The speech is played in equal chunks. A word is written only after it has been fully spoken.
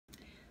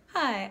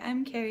Hi,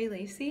 I'm Kerry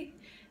Lacy,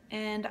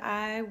 and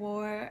I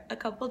wore a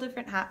couple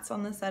different hats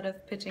on the set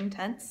of Pitching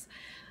Tents.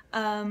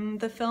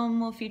 The film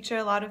will feature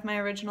a lot of my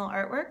original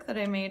artwork that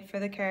I made for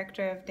the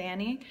character of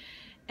Danny,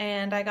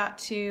 and I got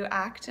to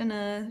act in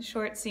a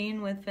short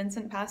scene with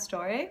Vincent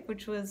Pastore,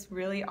 which was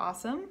really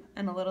awesome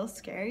and a little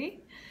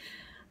scary.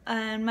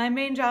 And my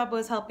main job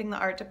was helping the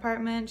art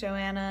department,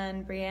 Joanna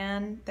and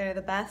Brienne. They're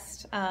the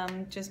best,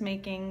 just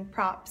making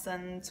props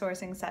and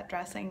sourcing set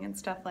dressing and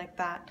stuff like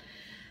that.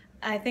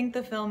 I think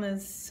the film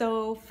is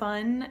so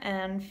fun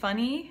and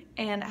funny,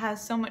 and it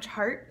has so much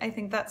heart. I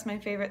think that's my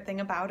favorite thing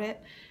about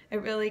it.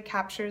 It really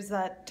captures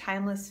that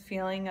timeless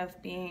feeling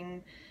of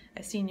being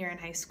a senior in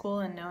high school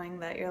and knowing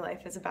that your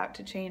life is about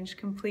to change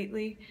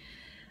completely.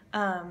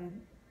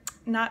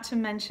 Not to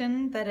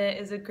mention that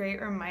it is a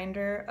great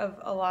reminder of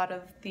a lot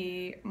of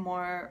the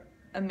more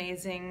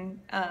amazing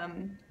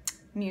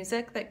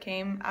music that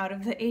came out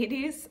of the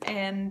 80s,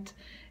 and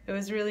it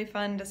was really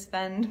fun to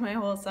spend my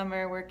whole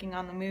summer working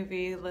on the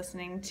movie,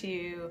 listening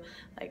to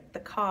like The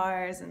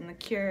Cars and The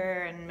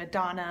Cure and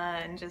Madonna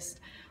and just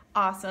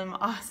awesome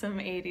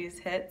 80s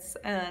hits,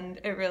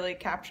 and it really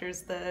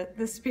captures the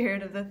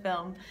spirit of the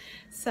film.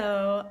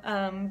 So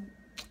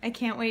I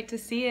can't wait to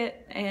see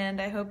it, and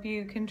I hope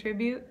you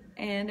contribute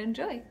and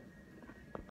enjoy.